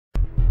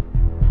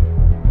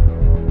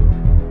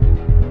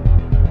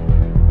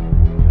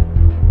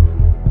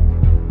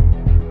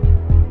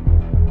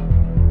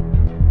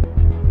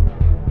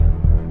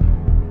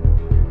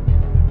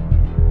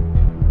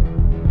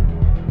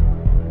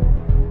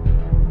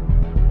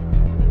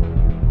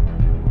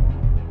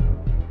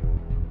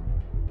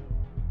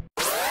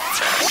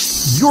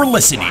You're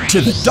listening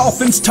to the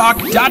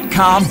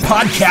DolphinsTalk.com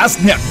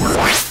podcast network.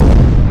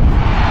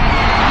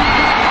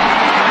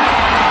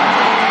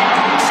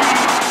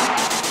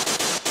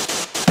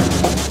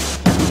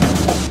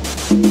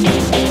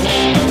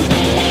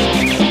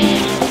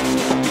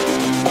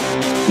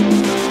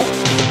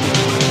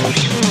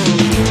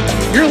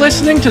 You're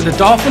listening to the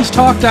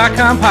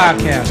DolphinsTalk.com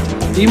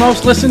podcast, the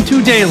most listened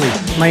to daily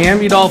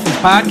Miami Dolphins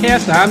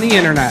podcast on the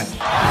internet.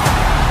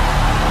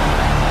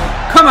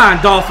 Come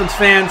on, Dolphins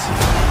fans.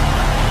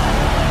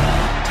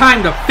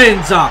 Time to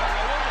fins up.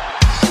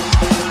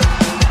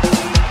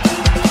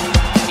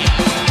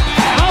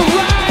 All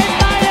right,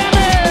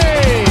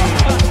 Miami!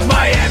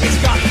 Miami's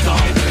got the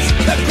Dolphins,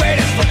 the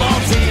greatest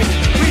football team.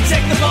 We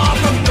take the ball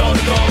from goal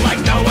to goal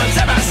like no one's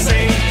ever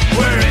seen.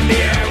 We're in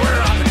the air, we're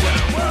on the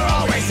ground, we're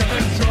always in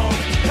control.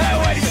 Hey,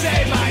 when you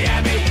say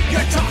Miami,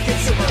 you're talking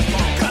Super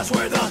Bowl, 'cause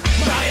we're the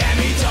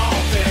Miami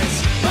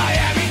Dolphins.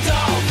 Miami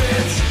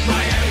Dolphins,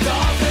 Miami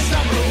Dolphins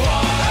number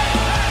one.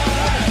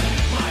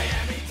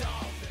 Miami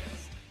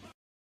Dolphins.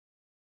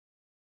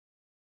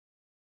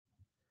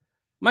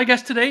 My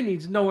guest today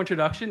needs no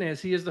introduction, as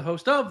he is the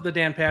host of The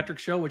Dan Patrick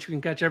Show, which you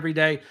can catch every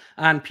day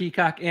on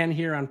Peacock and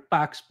here on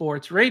Fox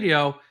Sports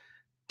Radio.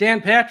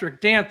 Dan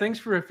Patrick. Dan, thanks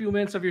for a few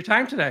minutes of your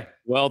time today.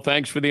 Well,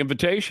 thanks for the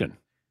invitation.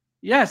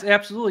 Yes,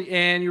 absolutely.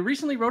 And you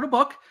recently wrote a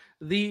book,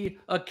 The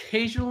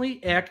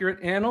Occasionally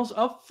Accurate Annals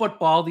of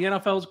Football, the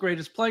NFL's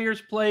greatest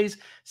players, plays,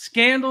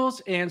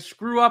 scandals, and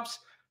screw-ups,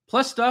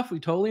 plus stuff we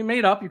totally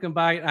made up. You can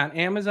buy it on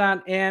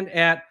Amazon and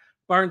at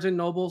Barnes &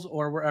 Nobles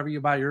or wherever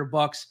you buy your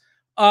books.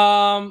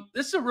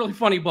 This is a really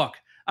funny book.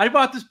 I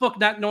bought this book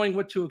not knowing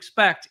what to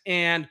expect,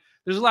 and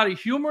there's a lot of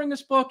humor in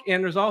this book,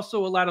 and there's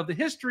also a lot of the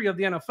history of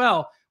the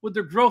NFL with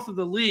the growth of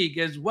the league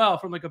as well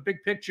from like a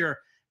big picture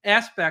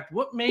aspect.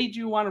 What made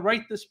you want to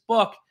write this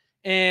book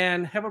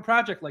and have a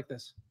project like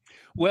this?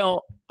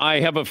 Well, I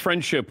have a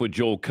friendship with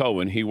Joel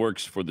Cohen. He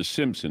works for The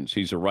Simpsons.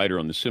 He's a writer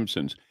on The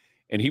Simpsons,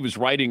 and he was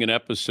writing an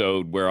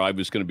episode where I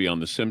was going to be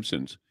on The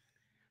Simpsons.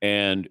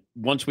 And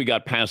once we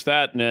got past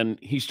that, and then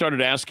he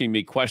started asking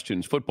me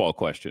questions, football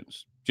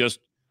questions. Just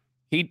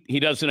he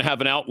doesn't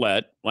have an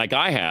outlet like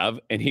I have,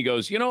 and he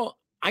goes, you know,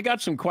 I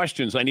got some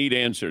questions I need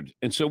answered.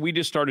 And so we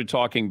just started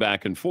talking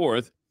back and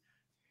forth.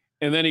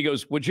 And then he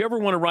goes, would you ever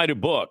want to write a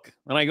book?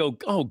 And I go,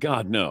 oh,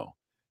 God, no.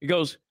 He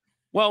goes,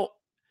 well,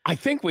 I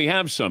think we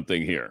have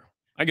something here.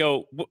 I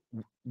go,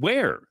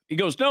 where? He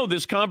goes, no,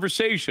 this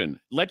conversation.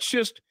 Let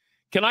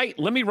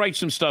me write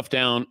some stuff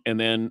down, and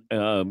then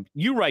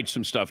you write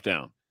some stuff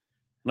down.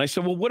 And I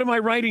said, well, what am I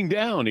writing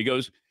down? He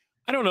goes,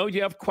 I don't know.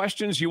 You have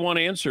questions you want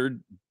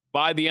answered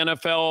by the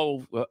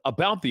NFL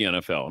about the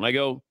NFL. And I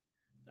go,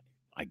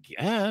 I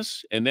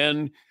guess. And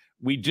then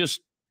we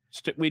just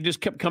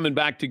kept coming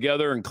back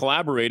together and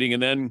collaborating.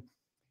 And then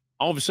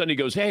all of a sudden he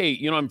goes, hey,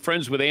 you know, I'm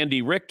friends with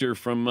Andy Richter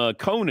from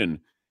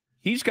Conan.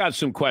 He's got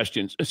some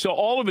questions. So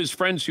all of his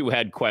friends who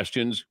had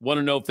questions want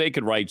to know if they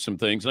could write some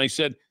things. And I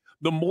said,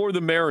 the more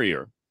the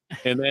merrier.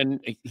 And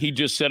then he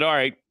just said, all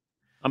right,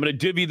 I'm going to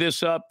divvy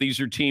this up. These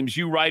are teams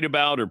you write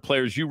about or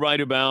players you write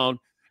about,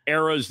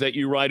 eras that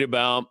you write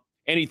about,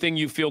 anything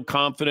you feel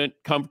confident,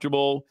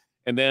 comfortable.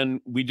 And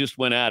then we just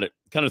went at it,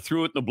 kind of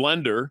threw it in the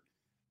blender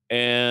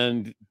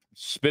and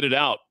spit it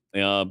out.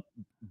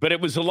 But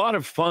it was a lot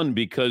of fun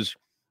because,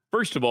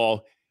 first of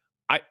all,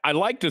 I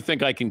like to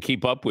think I can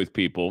keep up with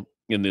people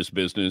in this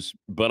business,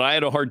 but I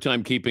had a hard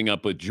time keeping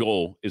up with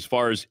Joel as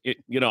far as,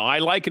 I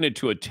liken it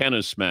to a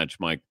tennis match,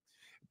 Mike,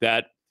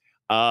 that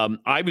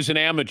I was an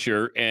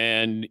amateur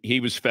and he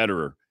was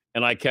Federer.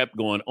 And I kept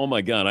going, oh,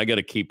 my God, I got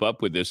to keep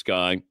up with this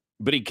guy.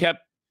 But he kept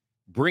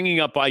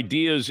bringing up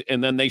ideas,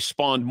 and then they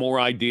spawned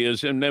more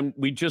ideas, and then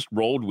we just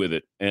rolled with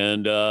it.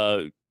 And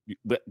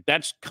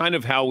that's kind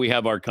of how we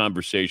have our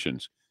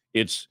conversations.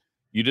 It's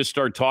you just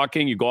start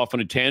talking, you go off on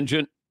a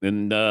tangent,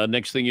 and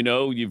next thing you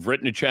know, you've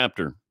written a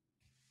chapter.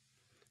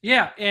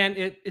 Yeah, and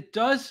it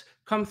does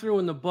come through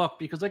in the book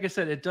because, like I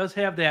said, it does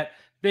have that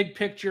big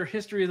picture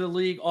history of the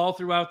league all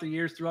throughout the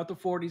years, throughout the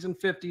 40s and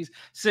 50s,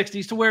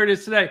 60s to where it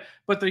is today.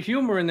 But the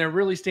humor in there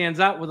really stands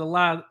out with a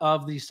lot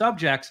of these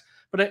subjects.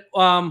 But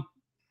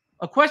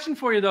a question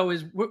for you, though,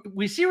 is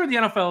we see where the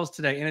NFL is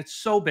today, and it's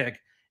so big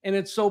and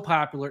it's so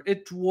popular.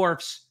 It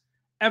dwarfs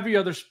every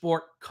other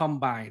sport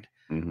combined.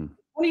 Mm-hmm.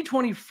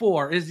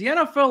 2024, is the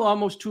NFL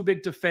almost too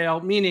big to fail?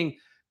 Meaning,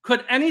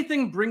 could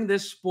anything bring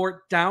this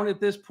sport down at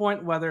this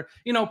point? Whether,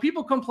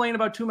 people complain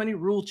about too many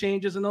rule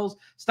changes and those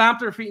stomp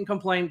their feet and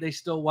complain, they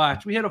still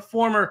watch. We had a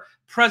former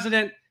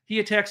president. He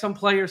attacked some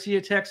players. He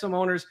attacked some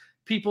owners.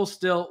 People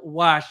still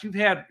watch. You've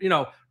had,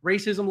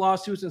 racism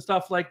lawsuits and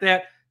stuff like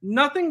that.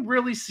 Nothing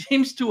really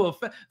seems to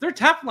affect. They're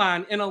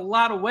Teflon in a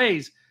lot of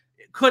ways.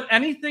 Could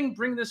anything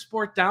bring this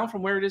sport down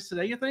from where it is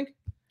today, you think?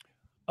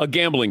 A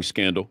gambling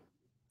scandal.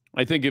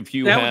 I think if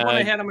you that was one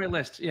I had on my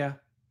list, yeah.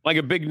 Like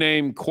a big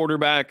name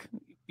quarterback,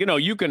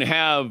 you can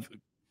have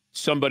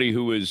somebody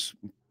who is,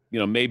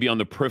 maybe on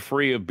the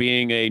periphery of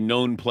being a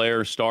known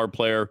player, star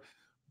player,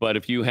 but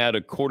if you had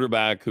a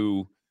quarterback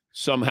who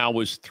somehow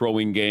was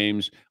throwing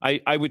games,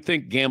 I would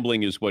think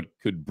gambling is what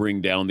could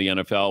bring down the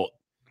NFL.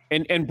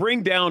 And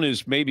bring down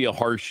is maybe a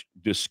harsh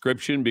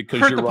description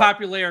because hurt you're the right.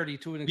 popularity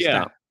to an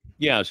extent.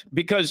 Yes,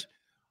 because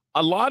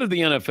a lot of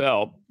the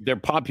NFL,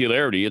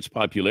 its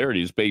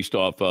popularity is based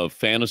off of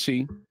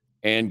fantasy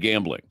and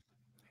gambling.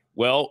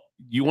 Well,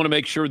 you want to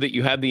make sure that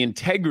you have the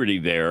integrity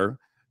there,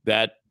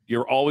 that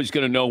you're always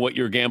going to know what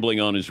you're gambling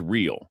on is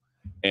real.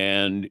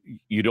 And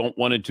you don't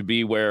want it to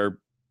be where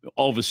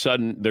all of a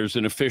sudden there's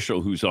an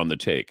official who's on the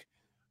take.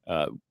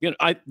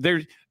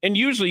 And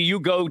usually you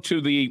go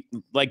to the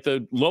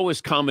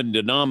lowest common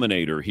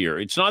denominator here.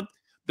 It's not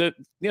the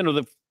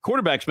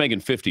quarterback's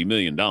making $50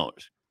 million.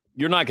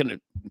 You're not going to,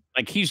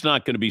 he's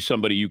not going to be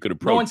somebody you could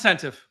approach. No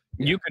incentive.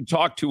 Yeah. You could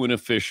talk to an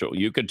official.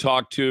 You could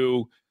talk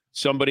to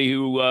somebody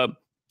who,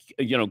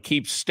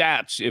 keeps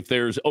stats if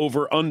there's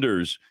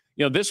over-unders.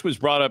 This was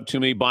brought up to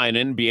me by an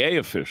NBA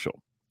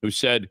official who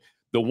said,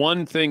 the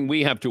one thing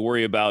we have to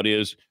worry about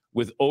is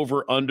with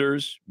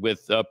over-unders,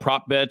 with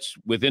prop bets,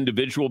 with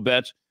individual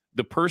bets,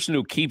 the person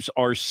who keeps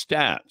our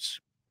stats,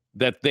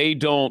 that they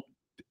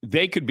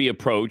could be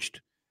approached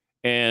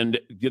and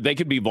they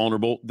could be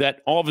vulnerable.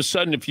 That all of a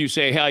sudden, if you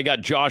say, hey, I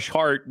got Josh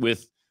Hart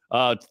with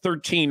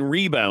 13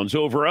 rebounds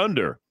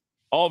over-under,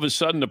 all of a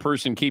sudden the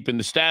person keeping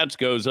the stats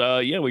goes,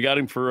 we got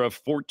him for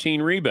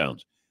 14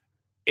 rebounds.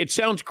 It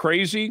sounds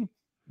crazy,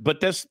 but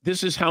this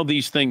is how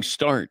these things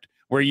start,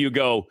 where you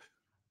go,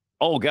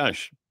 oh,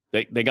 gosh,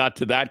 they got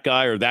to that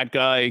guy or that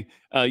guy,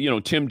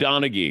 Tim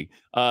Donaghy,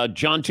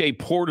 Jonte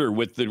Porter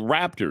with the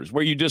Raptors,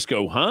 where you just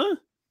go,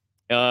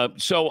 huh?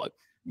 So,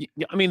 the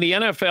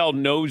NFL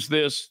knows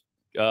this.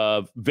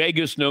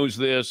 Vegas knows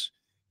this.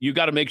 You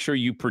got to make sure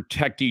you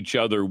protect each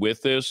other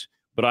with this.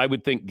 But I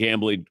would think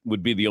gambling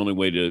would be the only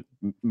way to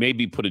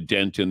maybe put a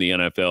dent in the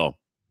NFL.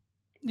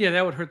 Yeah,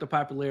 that would hurt the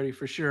popularity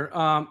for sure.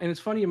 And it's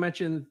funny you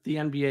mentioned the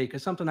NBA,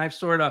 because something I've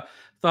sort of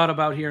thought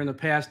about here in the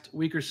past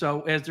week or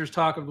so, as there's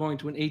talk of going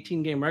to an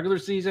 18-game regular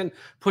season,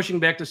 pushing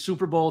back the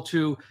Super Bowl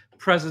to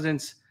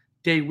President's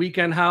Day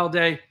weekend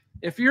holiday.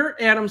 If you're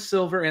Adam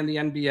Silver and the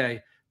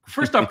NBA,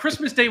 first off,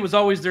 Christmas Day was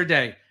always their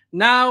day.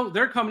 Now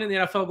they're coming in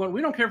the NFL going,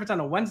 we don't care if it's on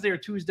a Wednesday or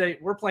Tuesday.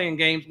 We're playing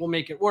games. We'll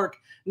make it work.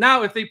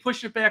 Now, if they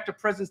push it back to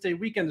President's Day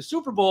weekend, the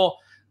Super Bowl,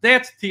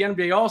 that's the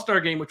NBA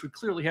All-Star game, which would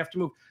clearly have to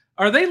move.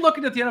 Are they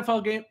looking at the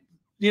NFL game,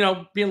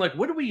 being like,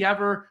 what do we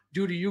ever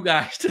do to you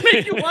guys to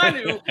make you want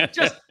to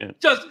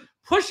just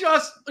push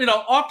us,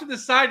 off to the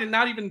side and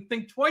not even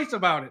think twice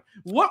about it?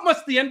 What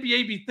must the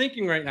NBA be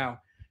thinking right now?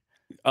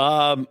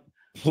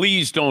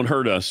 Please don't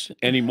hurt us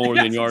any more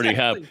than you already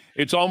have.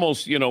 It's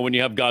almost, when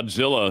you have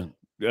Godzilla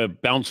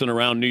bouncing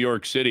around New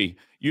York City,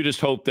 you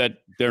just hope that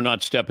they're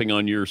not stepping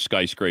on your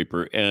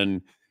skyscraper.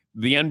 And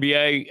the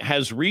NBA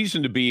has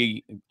reason to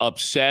be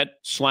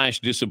upset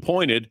 /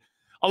 disappointed.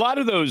 A lot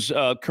of those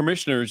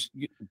commissioners,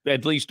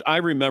 at least I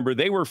remember,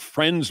 they were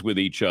friends with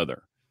each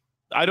other.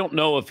 I don't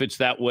know if it's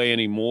that way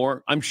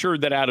anymore. I'm sure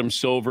that Adam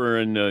Silver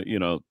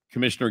and,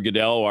 Commissioner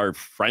Goodell are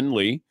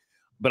friendly,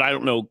 but I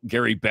don't know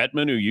Gary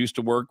Bettman, who used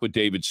to work with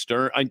David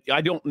Stern.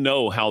 I don't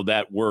know how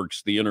that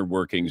works, the inner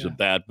workings of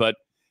that. But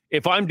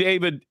if I'm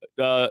David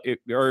or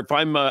if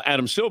I'm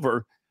Adam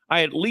Silver,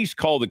 I at least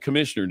call the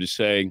commissioner to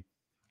say,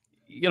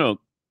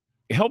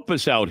 help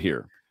us out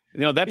here.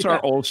 That's our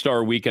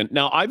All-Star weekend.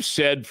 Now, I've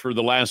said for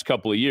the last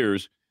couple of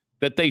years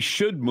that they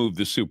should move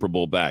the Super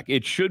Bowl back.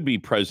 It should be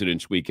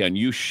President's Weekend.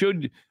 You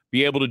should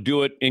be able to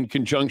do it in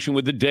conjunction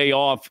with the day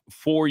off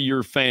for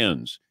your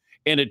fans.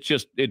 And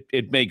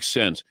it makes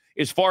sense.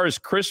 As far as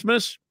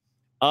Christmas,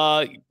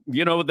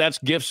 that's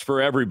gifts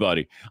for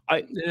everybody.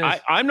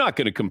 I'm not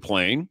going to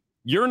complain.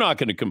 You're not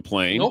going to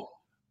complain. Nope.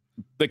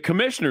 The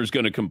commissioner's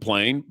going to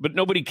complain, but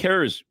nobody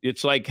cares.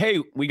 It's like, hey,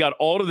 we got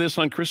all of this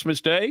on Christmas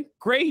Day.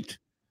 Great.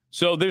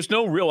 So there's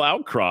no real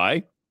outcry.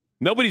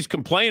 Nobody's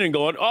complaining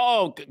going,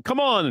 oh, come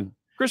on,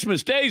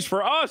 Christmas Day's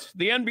for us,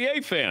 the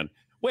NBA fan.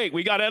 Wait,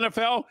 we got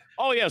NFL?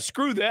 Oh, yeah,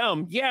 screw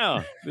them.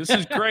 Yeah, this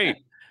is great.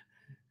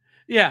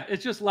 Yeah,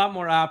 it's just a lot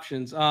more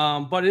options.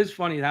 But it is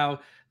funny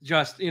how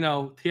just, the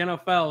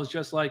NFL is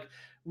just like,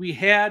 we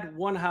had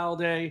one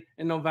holiday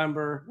in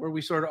November where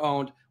we sort of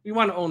owned. We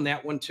want to own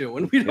that one too.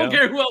 And we don't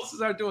care who else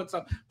is out doing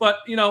stuff. But,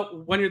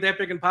 when you're that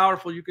big and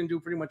powerful, you can do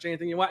pretty much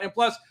anything you want. And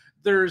plus,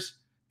 there's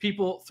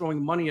people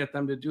throwing money at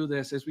them to do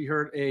this. As we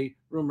heard a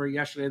rumor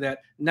yesterday that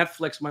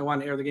Netflix might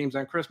want to air the games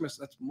on Christmas.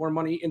 That's more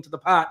money into the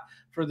pot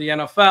for the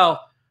NFL.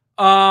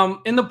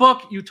 In the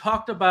book, you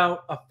talked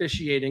about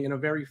officiating in a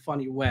very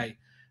funny way.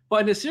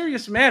 But in a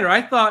serious manner,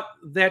 I thought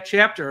that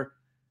chapter,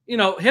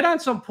 hit on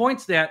some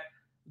points that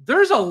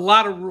there's a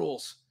lot of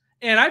rules.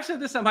 And I've said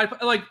this on my,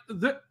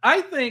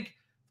 I think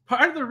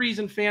part of the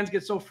reason fans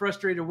get so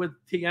frustrated with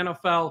the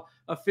NFL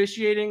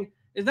officiating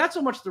is not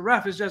so much the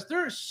ref, it's just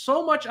there's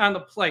so much on the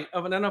plate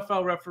of an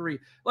NFL referee.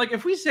 Like,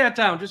 if we sat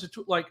down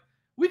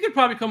we could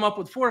probably come up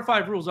with 4 or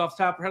 5 rules off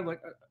the top of our head.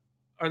 Like,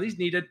 are these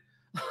needed?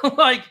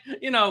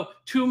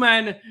 Two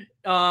men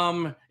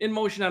in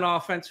motion on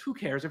offense. Who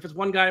cares if it's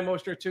one guy in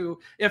motion or two?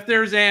 If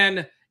there's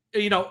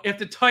if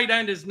the tight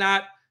end is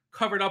not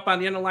covered up on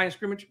the end of the line of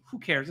scrimmage, who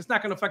cares? It's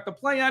not going to affect the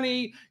play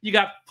any. You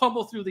got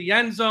fumble through the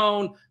end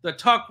zone, the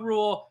tuck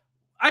rule.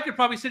 I could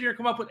probably sit here and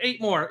come up with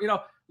 8 more.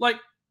 Like,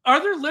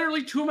 are there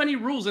literally too many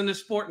rules in this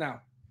sport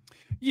now?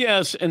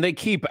 Yes, and they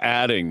keep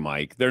adding,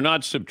 Mike. They're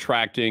not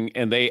subtracting,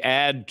 and they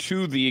add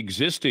to the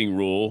existing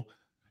rule.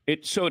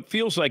 So it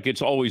feels like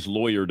it's always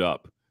lawyered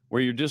up,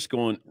 where you're just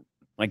going,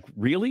 like,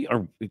 really?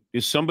 Or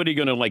is somebody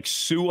going to, like,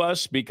 sue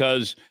us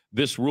because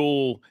this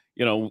rule,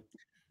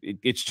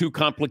 it's too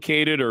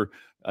complicated, or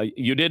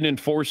you didn't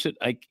enforce it?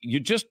 Like,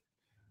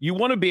 you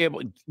want to be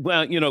able,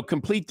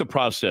 complete the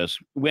process.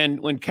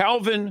 When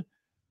Calvin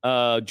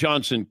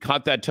Johnson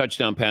caught that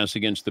touchdown pass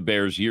against the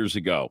Bears years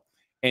ago,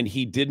 and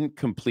he didn't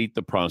complete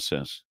the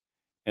process,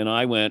 and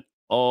I went,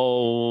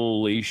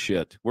 holy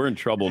shit, we're in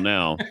trouble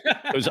now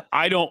because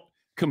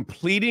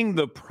completing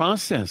the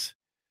process.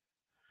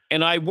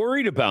 And I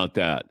worried about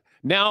that.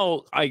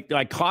 Now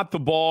I caught the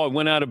ball. I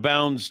went out of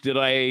bounds. Did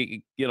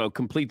I,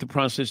 complete the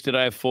process? Did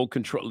I have full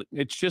control?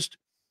 It's just,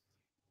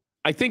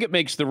 I think it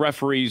makes the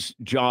referee's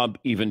job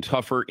even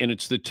tougher, and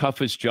it's the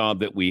toughest job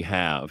that we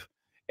have.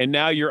 And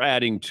now you're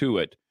adding to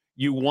it.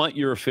 You want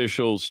your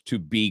officials to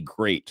be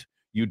great.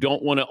 You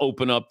don't want to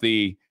open up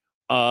the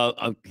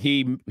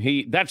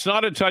that's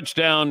not a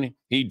touchdown.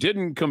 He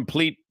didn't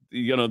complete,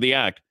 the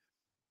act.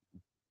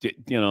 The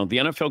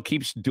NFL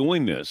keeps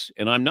doing this,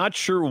 and I'm not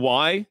sure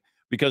why,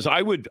 because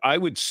I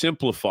would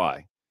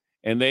simplify,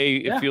 and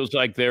it feels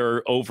like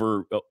they're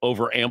over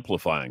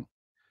amplifying.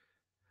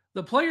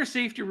 The player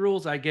safety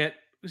rules I get,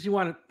 because you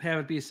want to have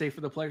it be safe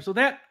for the player. So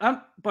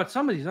but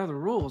some of these other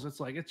rules,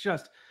 it's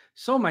just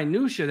so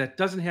minutia that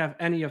doesn't have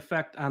any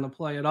effect on the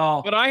play at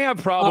all. But I have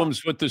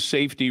problems with the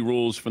safety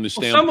rules from the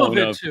standpoint some of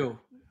it too.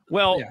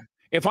 Well,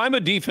 if I'm a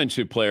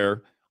defensive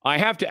player, I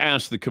have to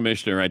ask the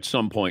commissioner at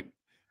some point,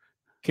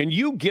 can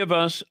you give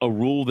us a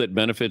rule that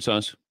benefits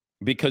us?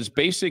 Because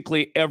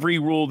basically every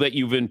rule that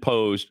you've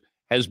imposed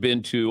has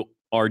been to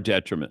our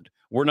detriment.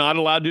 We're not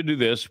allowed to do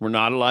this. We're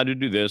not allowed to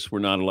do this. We're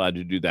not allowed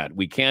to do that.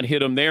 We can't hit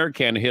them there,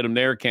 can't hit them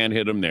there, can't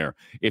hit them there.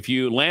 If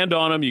you land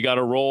on them, you got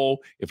to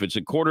roll. If it's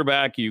a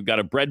quarterback, you've got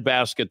a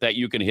breadbasket that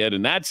you can hit,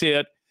 and that's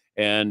it.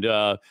 And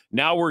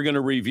now we're going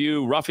to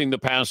review roughing the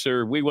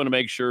passer. We want to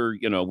make sure,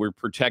 we're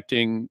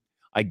protecting.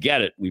 I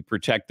get it. We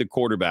protect the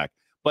quarterback.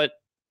 But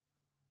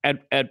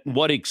at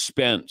what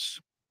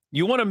expense?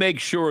 You want to make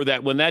sure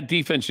that when that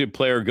defensive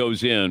player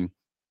goes in,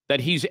 that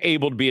he's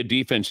able to be a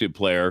defensive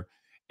player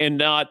and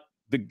not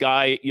the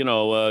guy,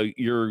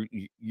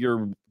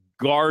 your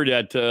guard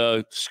at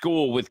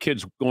school with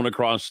kids going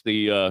across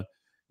the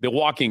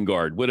walking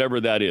guard,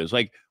 whatever that is.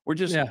 Like, we're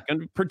just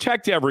going to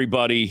protect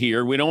everybody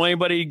here. We don't want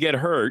anybody to get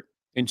hurt.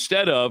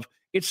 Instead of,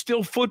 it's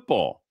still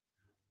football.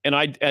 And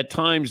at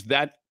times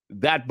that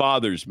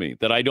bothers me,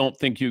 that I don't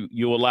think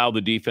you allow the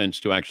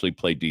defense to actually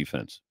play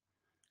defense.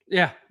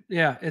 Yeah.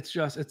 It's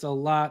a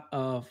lot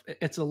on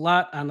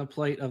the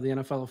plate of the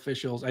NFL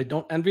officials. I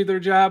don't envy their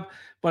job,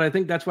 but I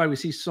think that's why we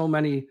see so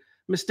many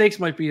mistakes,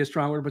 might be a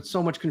strong word, but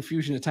so much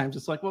confusion at times.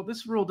 It's like, well,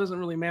 this rule doesn't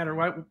really matter.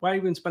 Why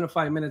even spend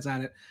 5 minutes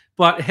on it?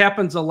 But it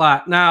happens a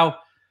lot. Now,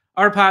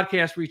 our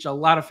podcast reached a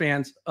lot of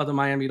fans of the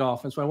Miami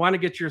Dolphins. So I want to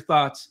get your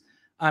thoughts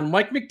on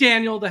Mike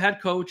McDaniel, the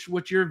head coach.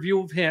 What's your view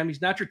of him?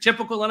 He's not your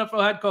typical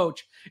NFL head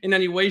coach in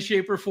any way,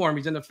 shape, or form.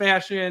 He's into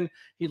fashion.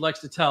 He likes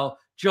to tell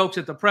jokes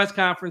at the press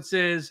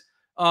conferences.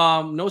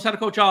 Knows how to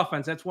coach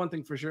offense. That's one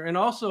thing for sure. And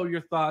also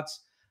your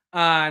thoughts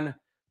on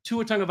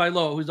Tua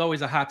Tagovailoa, who's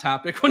always a hot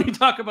topic when you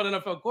talk about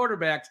NFL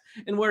quarterbacks,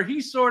 and where he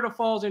sort of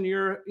falls in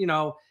your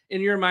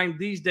mind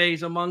these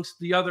days amongst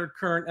the other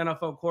current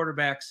NFL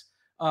quarterbacks,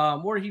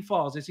 where he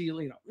falls. Is he,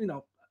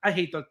 I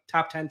hate the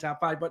top 10, top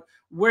 5, but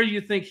where do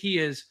you think he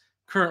is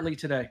currently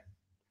today?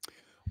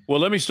 Well,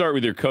 let me start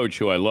with your coach,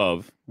 who I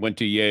love, went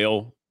to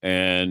Yale,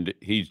 and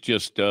he's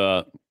just,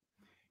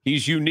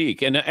 he's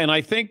unique. And I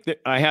think that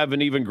I have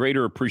an even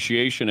greater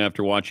appreciation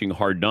after watching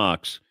Hard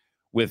Knocks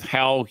with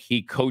how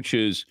he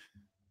coaches,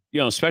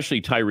 especially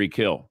Tyreek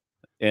Hill.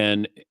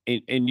 And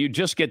you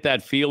just get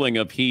that feeling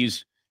of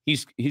he's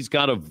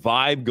got a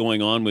vibe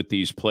going on with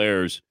these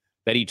players,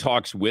 that he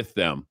talks with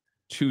them,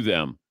 to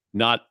them,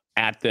 not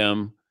at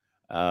them.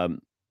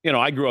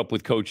 I grew up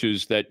with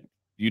coaches that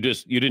you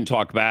didn't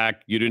talk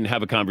back, you didn't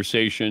have a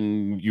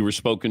conversation, you were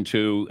spoken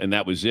to, and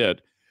that was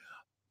it.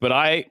 But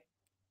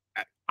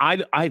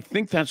I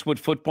think that's what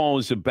football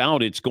is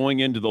about. It's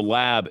going into the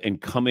lab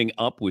and coming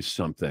up with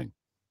something.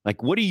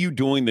 Like, what are you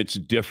doing that's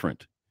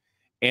different?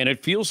 And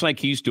it feels like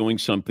he's doing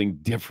something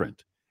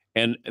different.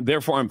 And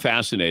therefore, I'm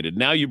fascinated.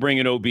 Now you bring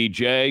in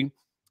OBJ.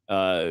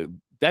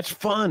 That's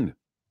fun.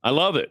 I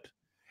love it.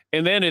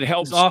 And then it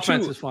helps. His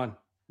offense is fun.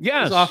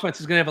 Yes. His offense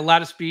is going to have a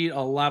lot of speed,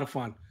 a lot of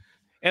fun.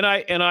 And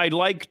I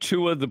like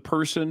Tua, the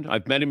person.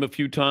 I've met him a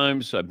few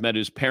times. I've met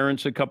his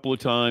parents a couple of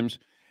times.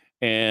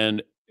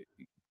 And,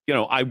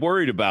 I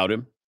worried about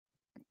him,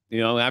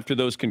 after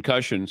those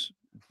concussions,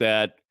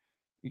 that,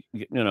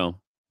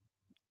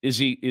 is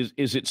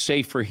it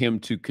safe for him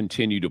to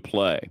continue to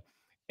play?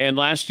 And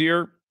last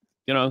year,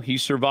 he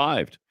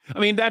survived. I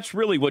mean, that's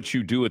really what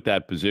you do at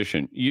that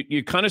position.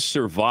 You kind of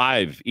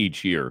survive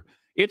each year.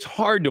 It's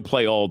hard to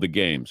play all the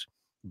games,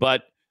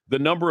 but the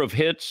number of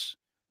hits,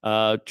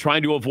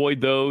 trying to avoid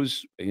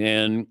those,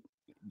 and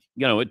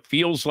it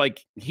feels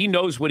like he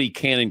knows what he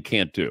can and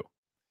can't do.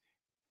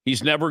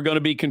 He's never going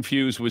to be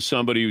confused with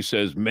somebody who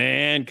says,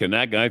 man, can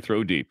that guy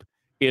throw deep?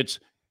 It's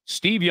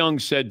Steve Young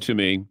said to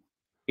me,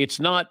 it's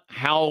not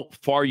how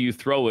far you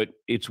throw it,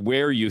 it's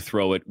where you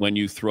throw it when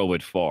you throw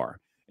it far.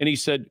 And he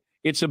said,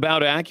 it's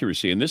about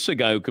accuracy. And this is a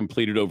guy who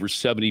completed over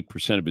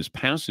 70% of his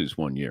passes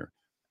one year.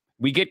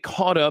 We get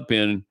caught up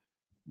in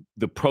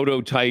the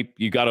prototype,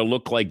 you got to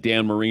look like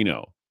Dan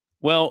Marino.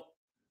 Well,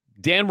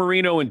 Dan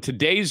Marino in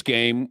today's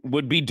game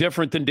would be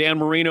different than Dan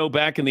Marino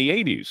back in the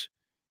 80s.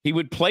 He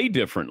would play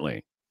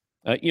differently.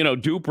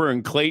 Duper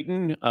and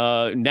Clayton,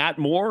 Nat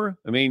Moore.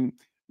 I mean,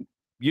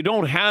 you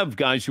don't have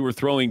guys who are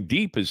throwing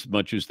deep as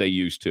much as they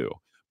used to.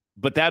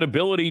 But that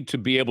ability to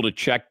be able to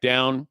check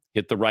down,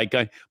 hit the right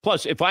guy.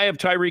 Plus, if I have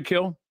Tyreek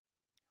Hill,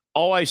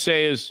 all I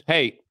say is,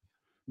 hey,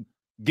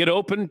 get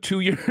open 2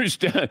 yards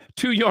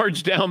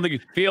down the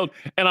field,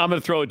 and I'm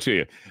going to throw it to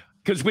you.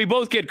 Because we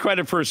both get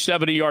credit for a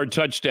 70-yard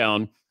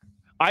touchdown.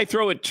 I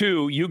throw it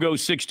 2, you go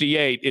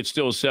 68, it's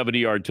still a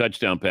 70-yard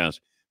touchdown pass.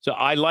 So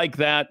I like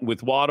that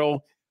with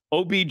Waddle.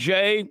 OBJ,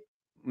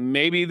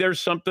 maybe there's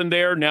something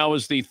there now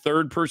as the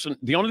third person.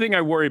 The only thing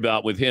I worry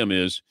about with him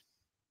is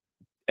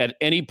at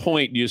any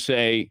point you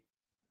say,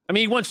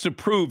 he wants to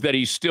prove that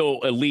he's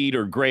still elite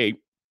or great.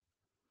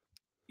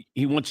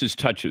 He wants his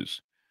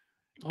touches.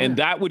 And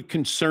that would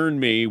concern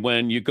me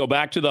when you go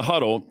back to the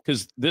huddle,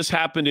 because this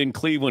happened in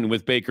Cleveland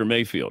with Baker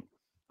Mayfield.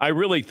 I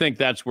really think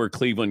that's where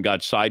Cleveland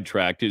got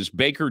sidetracked, is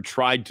Baker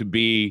tried to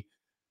be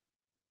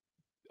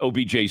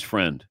OBJ's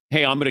friend.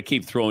 Hey, I'm going to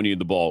keep throwing you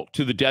the ball,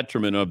 to the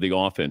detriment of the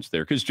offense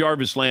there, because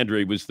Jarvis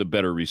Landry was the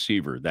better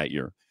receiver that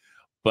year.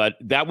 But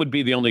that would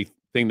be the only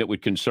thing that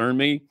would concern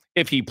me.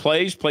 If he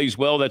plays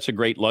well, that's a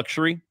great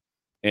luxury.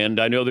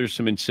 And I know there's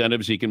some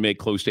incentives. He can make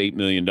close to $8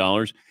 million.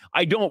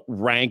 I don't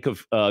rank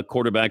of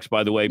quarterbacks,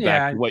 by the way,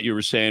 back to what you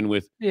were saying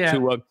with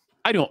Tua.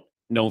 I don't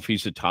know if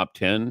he's a top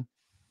 10.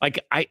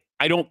 Like, I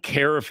don't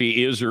care if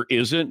he is or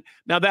isn't.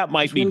 Now, that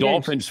might be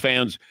Dolphins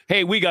fans.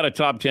 Hey, we got a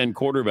top 10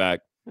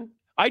 quarterback.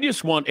 I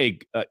just want a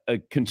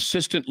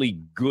consistently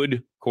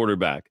good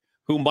quarterback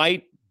who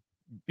might,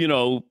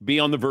 be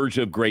on the verge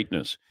of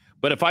greatness.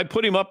 But if I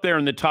put him up there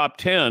in the top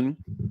 10,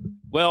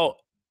 well,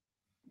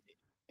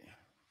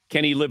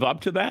 can he live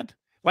up to that?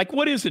 Like,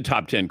 what is a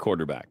top 10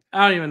 quarterback?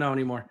 I don't even know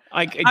anymore.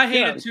 I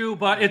hate it too,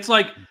 but it's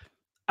like,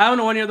 I don't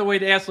know any other way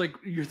to ask like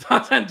your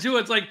thoughts on Tua.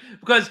 It's like,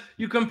 because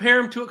you compare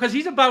him to, because he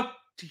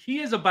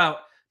is about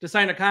to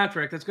sign a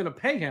contract that's going to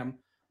pay him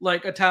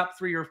like a top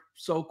 3 or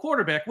so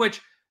quarterback,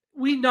 which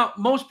we know,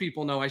 most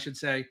people know, I should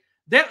say,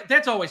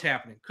 that's always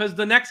happening, because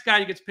the next guy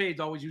who gets paid is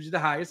always usually the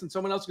highest, and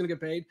someone else is going to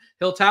get paid.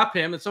 He'll top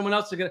him, and someone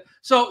else is going to.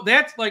 So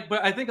that's like,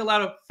 but I think a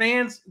lot of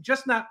fans,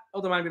 just not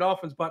the Miami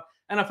Dolphins, but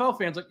NFL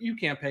fans, like, you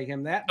can't pay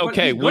him that.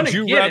 Okay, would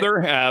you rather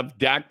have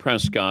Dak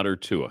Prescott or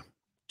Tua?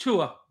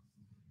 Tua.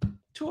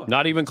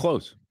 Not even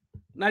close.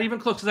 Not even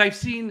close, because I've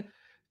seen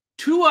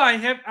Tua.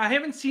 I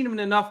haven't seen him in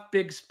enough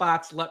big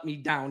spots let me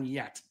down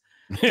yet.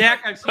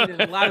 Dak, I've seen in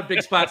a lot of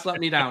big spots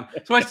let me down.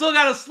 So I still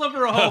got a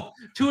sliver of hope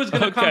Tua's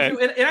going to come through.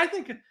 And I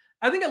think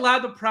a lot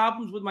of the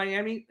problems with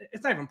Miami,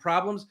 it's not even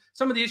problems.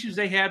 Some of the issues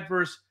they had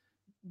versus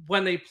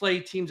when they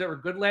played teams that were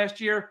good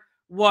last year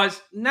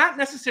was not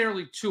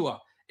necessarily Tua.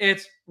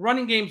 It's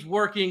running games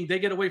working. They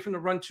get away from the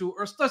run too,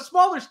 or the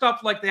smaller stuff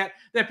like that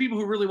people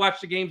who really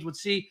watch the games would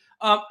see.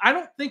 I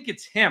don't think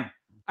it's him.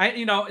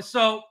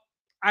 So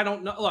I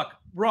don't know. Look,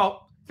 we're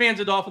all fans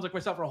of Dolphins like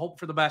myself are hoping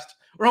for the best.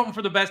 We're hoping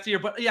for the best here.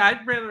 But yeah,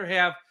 I'd rather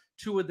have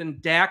Tua than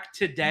Dak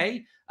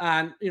today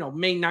on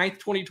May 9th,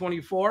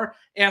 2024.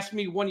 Ask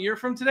me 1 year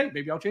from today.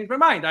 Maybe I'll change my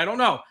mind. I don't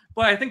know.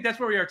 But I think that's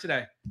where we are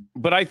today.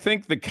 But I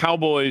think the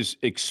Cowboys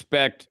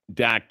expect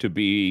Dak to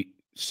be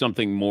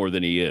something more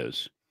than he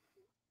is.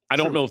 I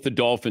don't know if the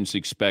Dolphins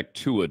expect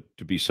Tua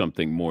to be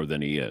something more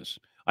than he is.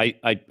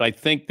 I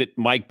think that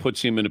Mike puts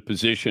him in a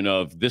position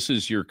of, this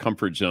is your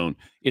comfort zone.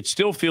 It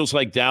still feels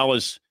like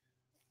Dallas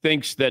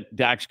thinks that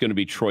Dak's going to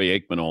be Troy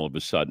Aikman all of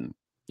a sudden.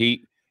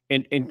 He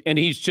is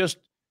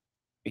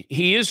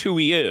who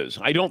he is.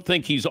 I don't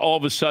think he's all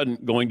of a sudden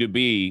going to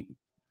be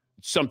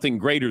something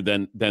greater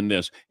than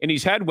this. And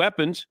he's had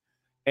weapons.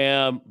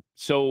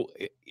 So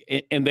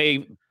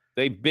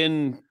they've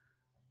been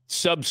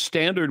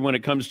substandard when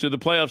it comes to the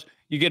playoffs.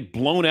 You get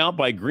blown out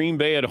by Green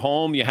Bay at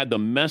home. You had the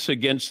mess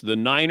against the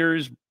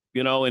Niners,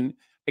 and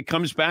it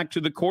comes back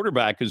to the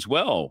quarterback as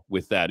well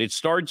with that. It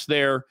starts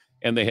there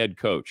and the head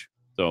coach.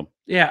 So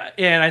yeah,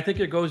 and I think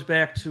it goes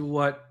back to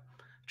what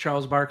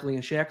Charles Barkley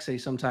and Shaq say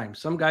sometimes.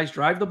 Some guys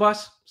drive the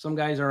bus, some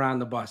guys are on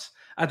the bus.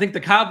 I think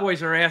the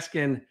Cowboys are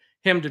asking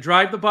him to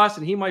drive the bus,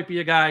 and he might be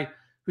a guy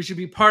who should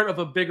be part of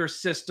a bigger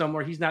system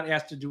where he's not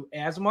asked to do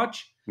as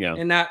much. Yeah.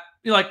 And not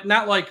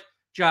like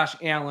Josh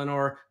Allen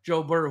or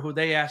Joe Burrow, who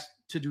they asked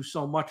to do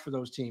so much for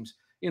those teams.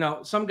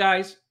 Some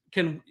guys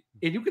can,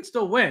 and you can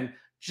still win,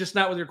 just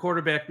not with your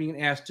quarterback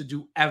being asked to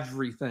do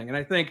everything. And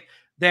I think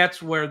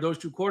that's where those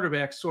two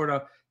quarterbacks sort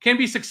of can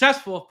be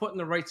successful if put in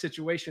the right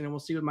situation. And we'll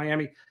see with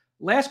Miami.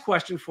 Last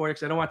question for you,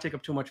 because I don't want to take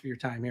up too much of your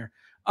time here.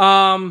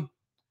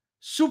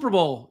 Super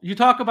Bowl. You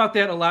talk about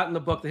that a lot in the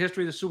book, the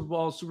history of the Super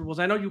Bowls.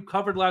 I know you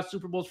covered a lot of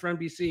Super Bowls for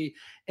NBC,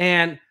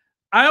 and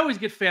I always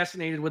get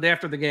fascinated with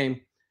after the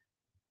game,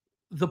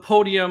 the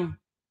podium,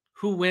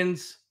 who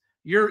wins.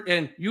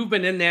 You've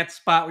been in that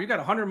spot where you got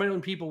 100 million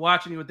people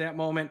watching you at that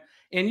moment,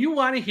 and you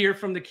want to hear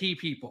from the key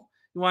people.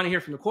 You want to hear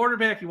from the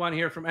quarterback. You want to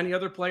hear from any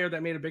other player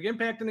that made a big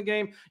impact in the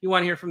game. You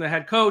want to hear from the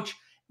head coach,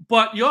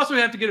 but you also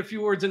have to get a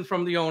few words in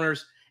from the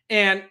owners.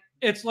 And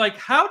it's like,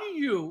 how do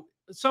you,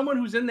 someone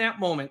who's in that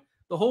moment,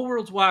 the whole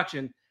world's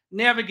watching,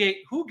 navigate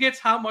who gets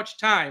how much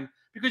time?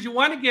 Because you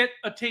want to get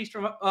a taste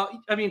from,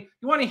 you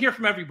want to hear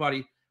from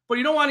everybody, but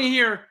you don't want to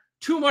hear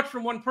too much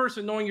from one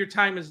person knowing your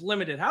time is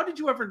limited. How did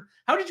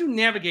you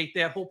navigate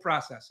that whole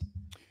process?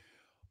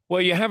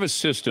 Well, you have a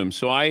system.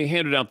 So I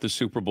handed out the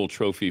Super Bowl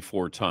trophy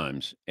 4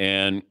 times,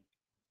 and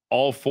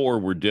all 4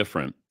 were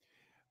different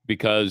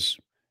because,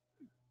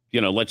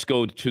 let's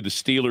go to the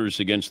Steelers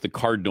against the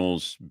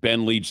Cardinals.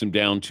 Ben leads them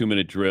down,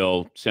 2-minute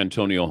drill.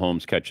 Santonio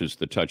Holmes catches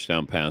the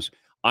touchdown pass.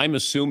 I'm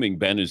assuming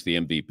Ben is the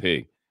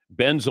MVP.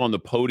 Ben's on the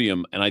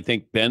podium, and I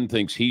think Ben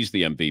thinks he's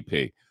the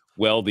MVP.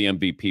 Well, the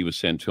MVP was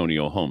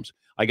Santonio Holmes.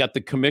 I got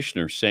the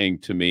commissioner saying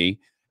to me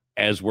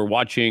as we're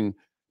watching,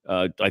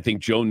 I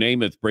think Joe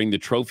Namath bring the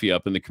trophy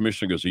up, and the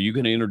commissioner goes, "Are you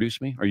going to introduce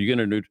me? Are you going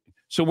to introduce?"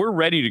 So we're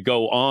ready to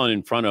go on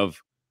in front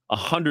of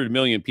 100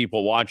 million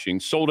people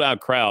watching, sold out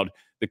crowd.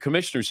 The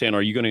commissioner saying,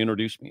 "Are you going to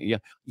introduce me?" Yeah,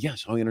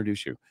 yes, I'll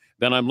introduce you.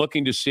 Then I'm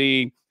looking to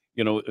see,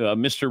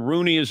 Mr.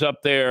 Rooney is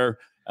up there,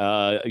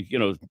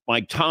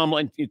 Mike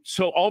Tomlin.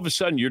 So all of a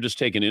sudden, you're just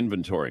taking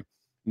inventory.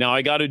 Now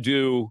I got to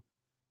do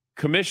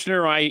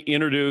commissioner. I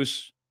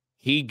introduce.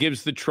 He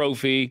gives the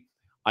trophy.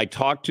 I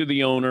talk to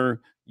the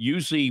owner,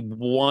 usually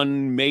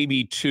 1,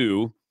 maybe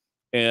 2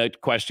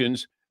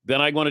 questions.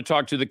 Then I want to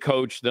talk to the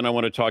coach. Then I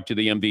want to talk to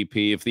the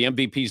MVP. If the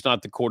MVP is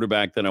not the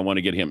quarterback, then I want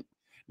to get him.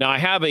 Now, I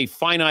have a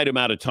finite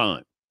amount of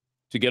time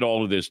to get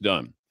all of this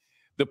done.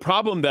 The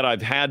problem that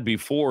I've had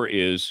before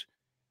is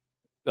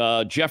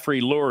Jeffrey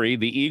Lurie,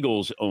 the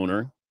Eagles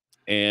owner,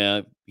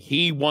 and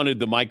he wanted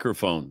the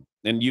microphone.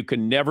 And you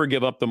can never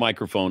give up the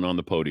microphone on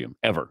the podium,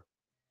 ever.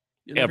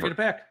 You never get it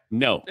back.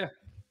 No,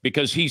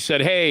 because he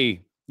said,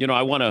 "Hey,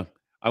 I want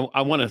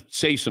to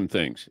say some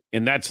things,"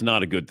 and that's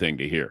not a good thing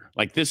to hear.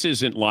 Like, this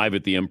isn't live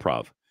at the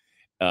Improv.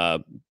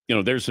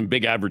 There's some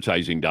big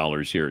advertising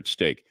dollars here at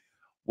stake.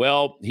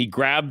 Well, he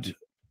grabbed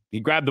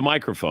the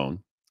microphone,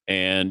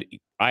 and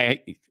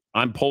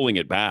I'm pulling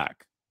it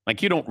back.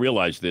 Like, you don't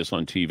realize this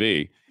on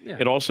TV. Yeah.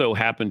 It also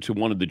happened to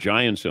one of the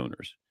Giants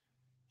owners.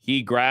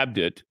 He grabbed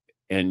it,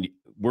 and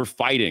we're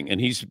fighting,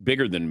 and he's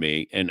bigger than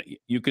me, and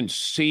you can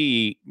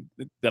see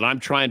that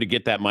I'm trying to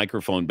get that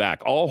microphone back.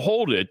 I'll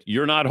hold it.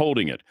 You're not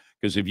holding it,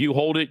 because if you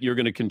hold it, you're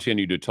going to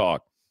continue to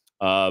talk.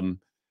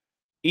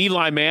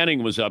 Eli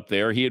Manning was up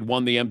there. He had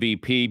won the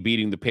MVP,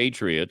 beating the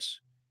Patriots,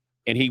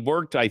 and he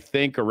worked, I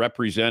think, or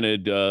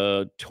represented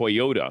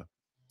Toyota.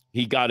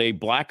 He got a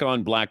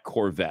black-on-black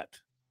Corvette,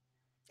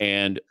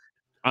 and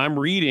I'm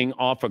reading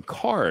off a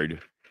card.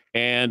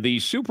 And the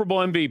Super Bowl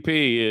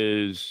MVP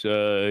is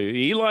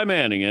Eli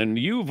Manning, and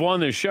you've won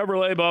the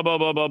Chevrolet, blah, blah,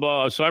 blah, blah,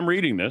 blah. So I'm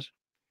reading this.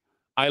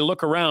 I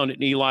look around,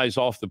 and Eli's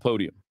off the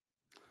podium.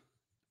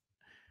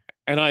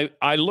 And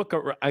I look,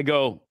 I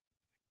go,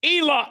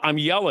 "Eli!" I'm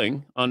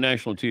yelling on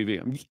national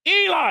TV.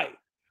 Eli!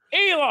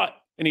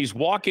 And he's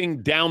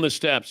walking down the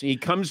steps. He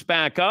comes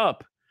back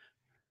up,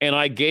 and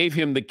I gave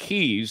him the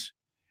keys.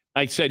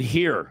 I said,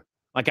 "Here."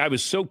 Like, I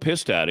was so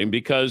pissed at him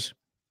because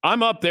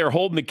I'm up there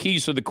holding the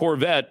keys to the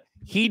Corvette.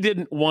 He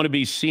didn't want to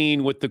be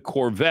seen with the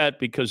Corvette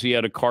because he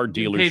had a car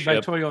dealership. Paid by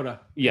Toyota.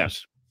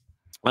 Yes.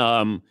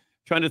 Trying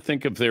to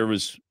think if there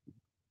was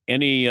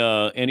any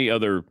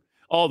other.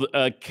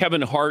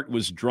 Kevin Hart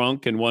was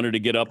drunk and wanted to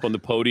get up on the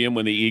podium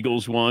when the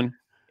Eagles won,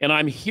 and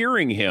I'm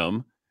hearing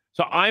him.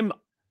 So I'm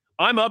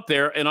up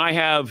there, and I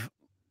have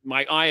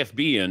my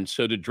IFB in,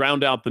 so to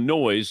drown out the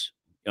noise,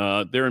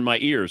 they're in my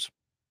ears,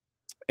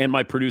 and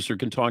my producer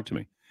can talk to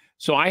me.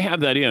 So I have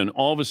that in.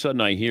 All of a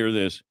sudden, I hear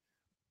this.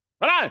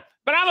 But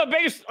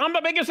I'm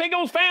the biggest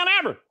Eagles fan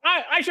ever.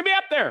 I should be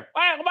up there.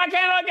 Why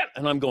can't I get?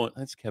 And I'm going,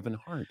 "That's Kevin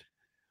Hart."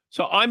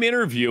 So I'm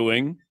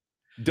interviewing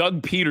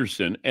Doug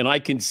Peterson, and I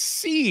can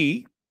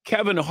see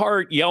Kevin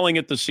Hart yelling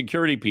at the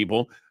security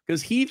people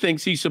because he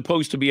thinks he's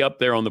supposed to be up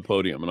there on the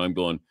podium. And I'm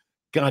going,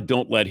 "God,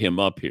 don't let him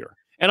up here."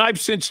 And I've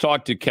since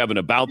talked to Kevin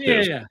about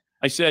this. Yeah.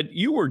 I said,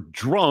 "You were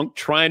drunk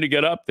trying to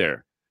get up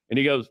there." And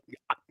he goes,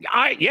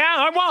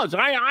 I was.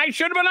 I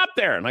should have been up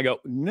there." And I go,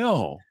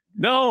 No,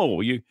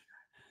 you.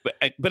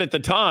 But at the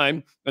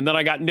time, and then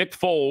I got Nick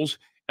Foles,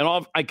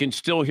 and I can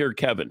still hear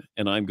Kevin,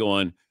 and I'm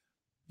going,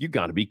 "You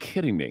got to be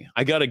kidding me!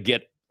 I got to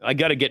get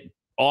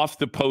off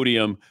the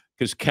podium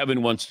because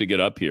Kevin wants to get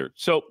up here."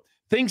 So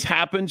things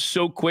happen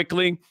so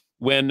quickly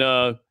when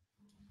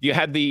you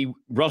had the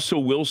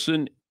Russell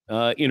Wilson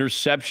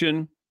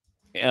interception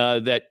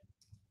that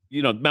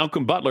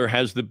Malcolm Butler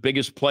has the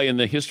biggest play in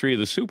the history of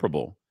the Super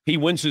Bowl. He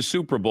wins the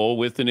Super Bowl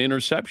with an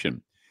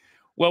interception.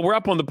 Well, we're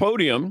up on the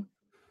podium,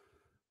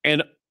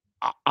 and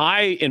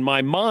in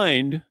my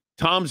mind,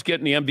 Tom's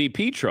getting the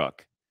MVP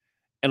truck.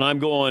 And I'm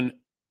going,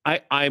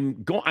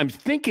 I'm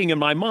thinking in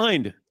my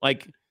mind,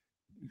 like,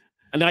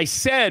 and I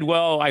said,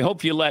 well, I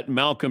hope you let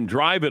Malcolm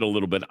drive it a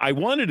little bit. I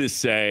wanted to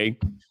say,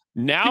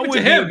 now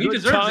would be a He good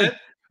deserves time.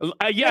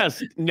 it.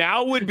 Yes,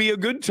 now would be a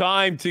good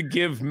time to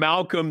give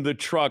Malcolm the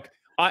truck.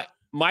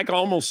 Mike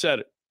almost said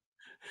it.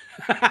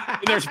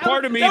 There's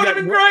part of me that would have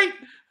been great.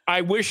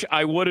 I wish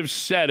I would have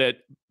said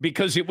it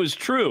because it was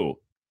true.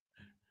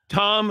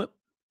 Tom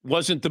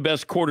wasn't the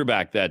best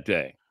quarterback that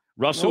day.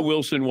 Russell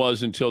Wilson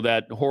was until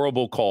that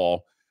horrible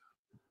call.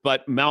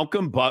 But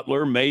Malcolm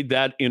Butler made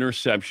that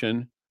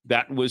interception.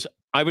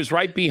 I was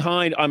right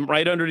behind. I'm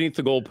right underneath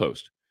the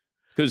goalpost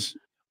because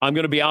I'm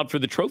going to be out for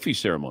the trophy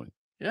ceremony.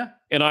 Yeah.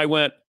 And I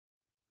went,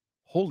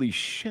 holy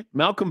shit,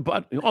 Malcolm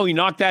Butler. Oh, he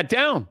knocked that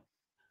down.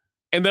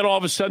 And then all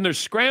of a sudden they're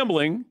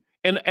scrambling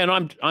and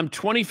I'm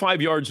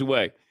 25 yards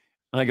away.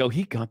 And I go,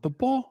 he got the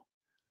ball.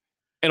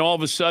 And all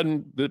of a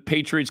sudden the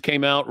Patriots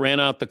came out, ran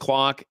out the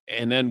clock,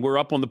 and then we're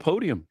up on the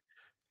podium.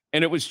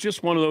 And it was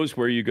just one of those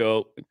where you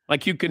go,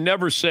 like, you can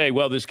never say,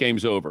 well, this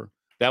game's over.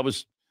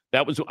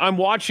 I'm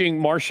watching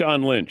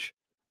Marshawn Lynch.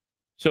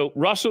 So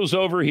Russell's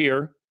over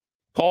here,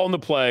 calling the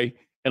play,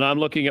 and I'm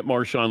looking at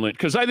Marshawn Lynch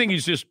because I think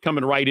he's just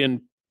coming right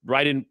in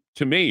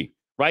to me,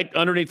 right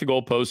underneath the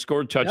goalpost,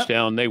 scored a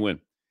touchdown, they win.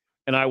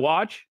 And I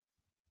watch,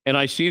 and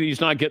I see that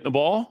he's not getting the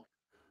ball.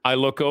 I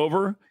look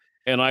over,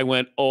 and I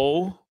went,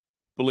 oh,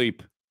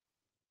 bleep.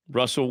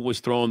 Russell was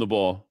throwing the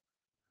ball.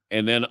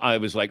 And then I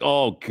was like,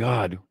 oh,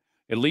 God.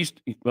 At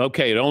least,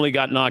 okay, it only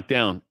got knocked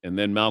down. And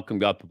then Malcolm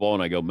got the ball,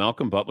 and I go,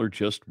 Malcolm Butler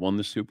just won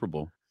the Super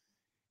Bowl.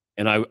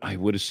 And I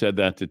would have said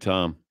that to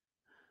Tom.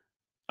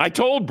 I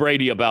told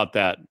Brady about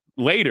that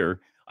later.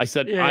 I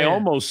said, I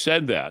almost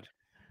said that.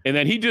 And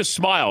then he just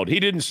smiled. He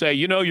didn't say,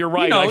 you're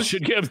right. I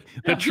should give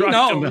the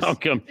truck to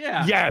Malcolm.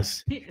 Yeah.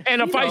 Yes.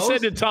 And if I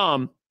said to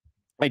Tom,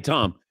 hey,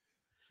 Tom,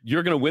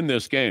 you're going to win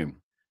this game,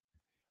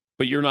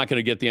 but you're not going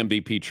to get the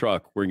MVP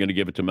truck. We're going to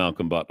give it to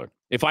Malcolm Butler.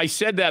 If I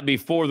said that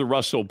before the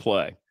Russell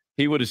play,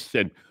 he would have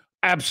said,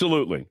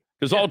 absolutely.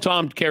 Because all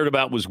Tom cared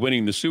about was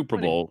winning the Super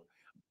Bowl.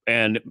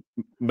 And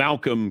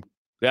Malcolm,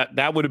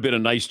 that would have been a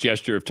nice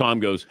gesture if Tom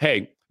goes,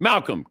 hey,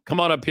 Malcolm, come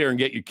on up here and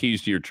get your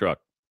keys to your truck.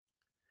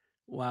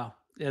 Wow.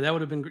 Yeah, that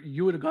would have been,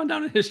 you would have gone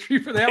down in history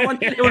for that one.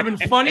 It would have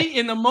been funny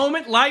in the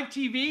moment, live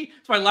TV.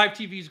 That's why live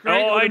TV is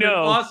great. Oh, it would I have been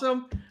know.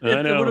 awesome.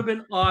 I know. It would have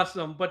been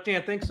awesome. But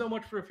Dan, thanks so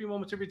much for a few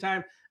moments every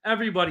time.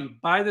 Everybody,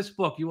 buy this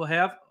book. You will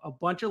have a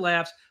bunch of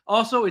laughs.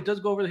 Also, it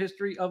does go over the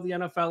history of the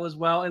NFL as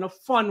well in a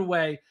fun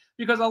way,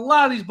 because a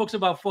lot of these books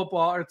about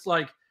football, it's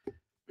like,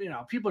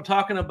 people are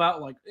talking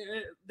about, like,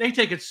 they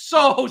take it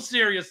so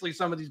seriously,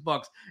 some of these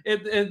books.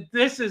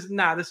 This is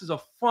not. This is a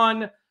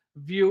fun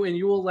view, and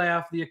you will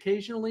laugh. The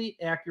occasionally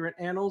accurate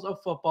annals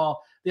of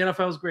football, the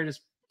NFL's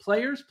greatest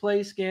players,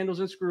 plays,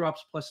 scandals, and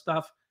screw-ups, plus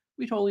stuff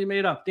we totally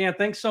made up. Dan,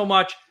 thanks so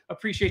much.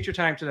 Appreciate your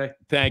time today.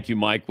 Thank you,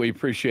 Mike. We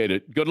appreciate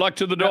it. Good luck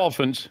to the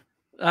Dolphins.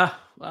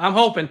 I'm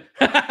hoping.